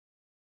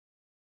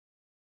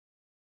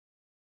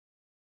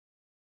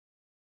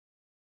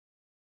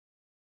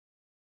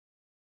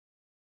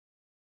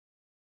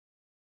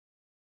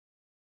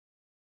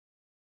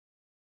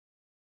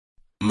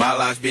My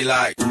life be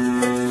like, ooh,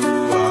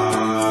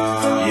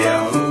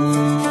 yeah,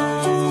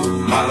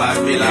 ooh. My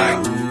life be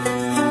like, ooh,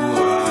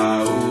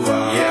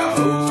 yeah,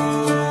 ooh.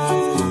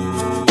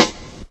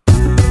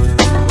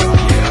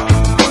 Yeah,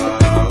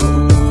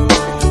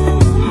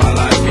 my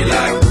life be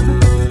like,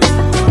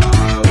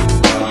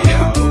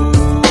 yeah,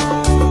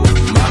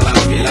 my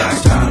life be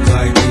like times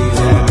like these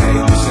that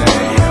make me say,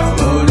 yeah,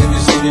 Lord, if you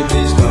see me,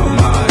 please come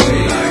my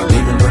way. Like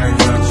leaving brain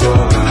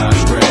control when I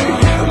stray.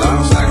 Yeah,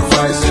 long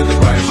sacrifice in the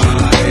price of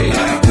my day.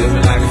 Like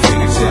living like a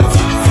fingertip.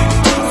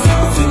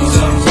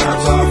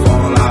 Sometimes I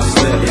fall, I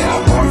slip. Yeah, I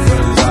walk for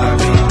the time,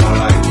 more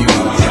like you.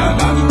 Try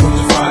not to put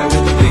the fire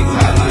with the things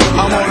I like.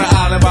 I'm on an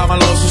island by my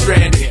lonesome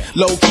stranded.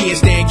 Low key and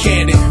staying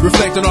candid.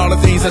 Reflect on all the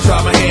things I try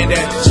my hand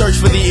at.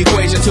 Search for the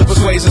equation to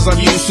persuasions I'm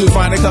used to.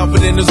 Finding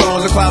comfort in the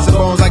zones of clouds and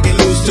bones I get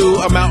loose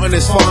to. A mountain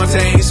is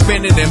Fontaine.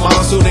 Spinning in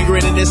monsoon and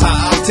grinning is high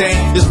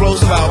octane.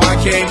 Explosive how I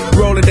came.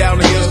 Rolling down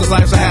the hills cause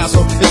life's a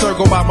hassle.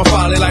 Encircled by my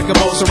folly like a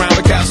moat around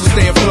the castle.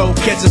 Stay afloat.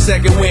 Catch a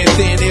second wind.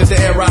 Thin is the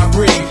air I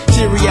breathe.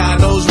 Teary-eyed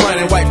nose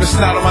running. Wipe the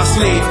snot on my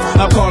sleeve.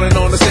 I'm calling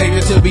on the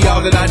Savior to be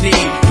all that I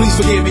need. Please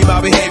forgive me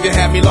my behavior.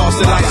 Have me lost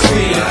in light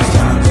speed.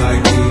 Times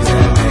like these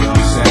that make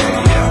me say,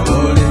 yeah,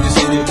 Lord, if you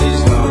see me,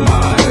 please come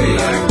my way.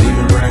 Like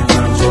leaving brain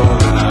control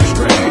when I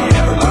stray.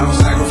 Yeah, long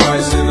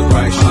sacrifice in the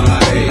price of my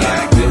day.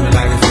 Like living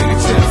like a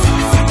fingertip.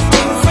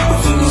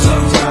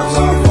 Sometimes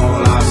I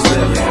fall, I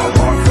slip. Yeah, I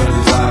walk for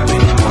the time,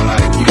 more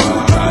like you.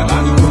 Try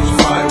not to put your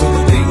fire with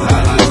the things I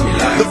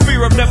like. The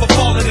fear of never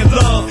falling in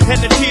love, and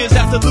the tears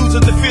after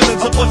losing the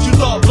feelings of what you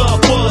thought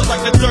love was.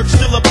 Like the dirt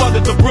still up under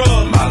the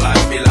rug. My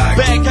life be like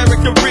bad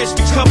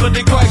characteristics covered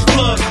in Christ's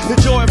blood. The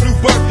joy of new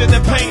birth and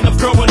the pain of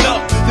growing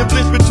up. The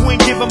bliss between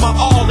giving my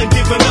all and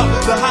giving up.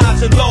 The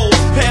highs and lows,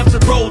 paths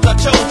and roads I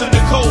chose. In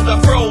the cold I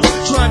froze,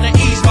 trying to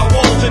ease my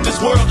woes in this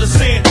world of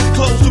sin.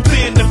 Close too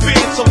thin to fit,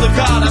 so the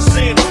God I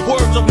send.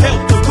 Words of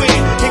help to win,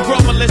 and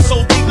grumbling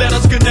so deep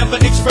letters could never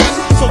express.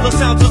 So the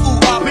sounds of ooh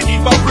ah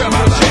beneath my breath.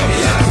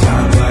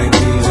 Times like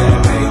these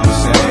that make me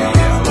say,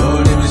 yeah,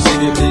 Lord, if you see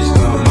me, please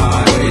come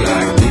my way.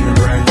 Like leaving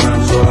brain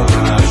control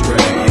when I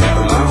stray. Yeah,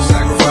 long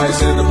sacrifice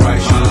in the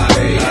price of my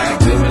day.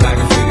 Like living like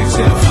a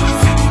fingertip.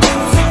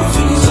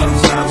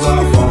 Sometimes I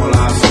fall,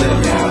 I slip.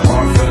 Yeah, I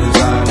walk for the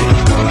time,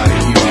 more like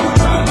you.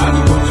 Try not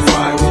to put the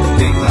fire with the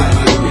things I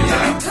like.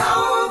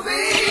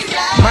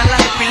 My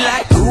life be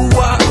like ooh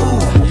ah ooh,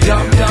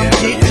 dum dum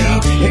ditty.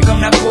 Here come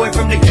that boy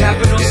from the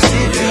capital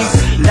city.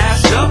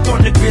 Last up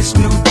on the Chris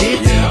new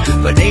ditty,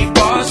 but 8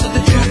 bars of the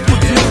truth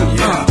will do.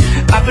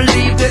 I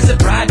believe there's a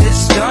bride that's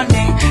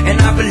stunning, and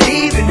I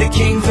believe in the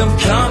kingdom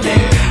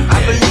coming. I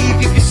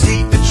believe if you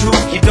seek the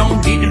truth, you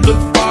don't need to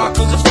look far,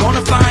 cause it's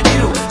gonna find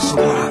you. So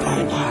why,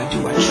 oh why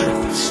do I trip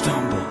and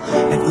stumble,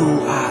 and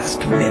ooh ah's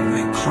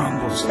commitment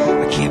crumbles.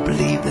 I can't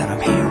believe that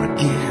I'm here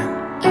again.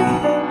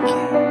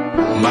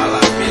 My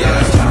life be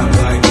like times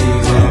like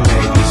these that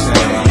make me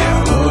say,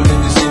 yeah, Lord, if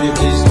you see me,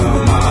 please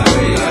come my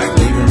way. Like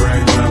leaving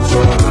brain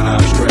control when I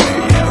stray.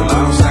 Yeah,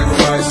 long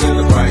sacrifice in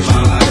the price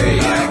of my day.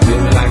 Like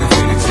living like a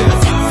fingertip.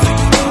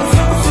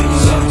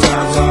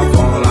 Sometimes I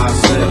fall, I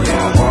slip.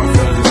 Yeah, I walk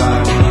for the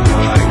time,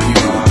 more like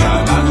you. Try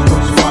not to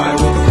put your fire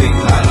with the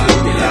things I like.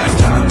 Be like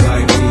times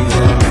like these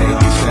that make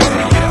me say,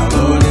 yeah,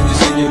 Lord, if you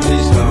see me,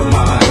 please come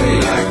my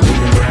way. Like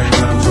leaving brain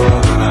control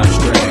when I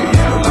stray.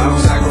 Yeah, long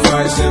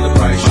sacrifice in the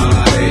price of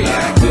my day.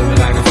 Like living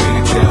like a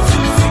fingertip.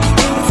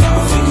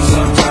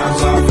 Sometimes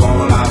I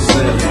fall, I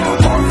slip. Yeah, I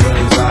walk for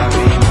the time,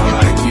 more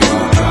like you.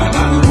 Try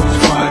not to put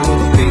your fire with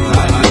the things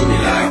I like. Be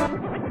like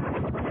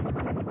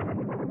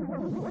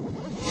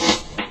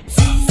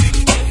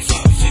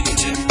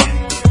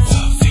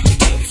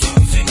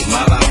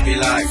my life be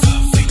like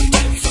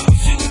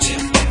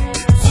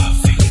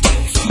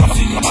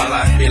my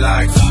life be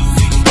like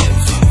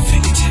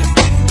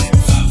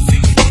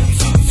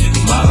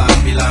my life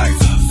be like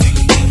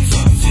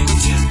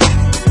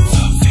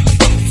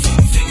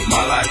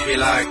my life be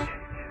like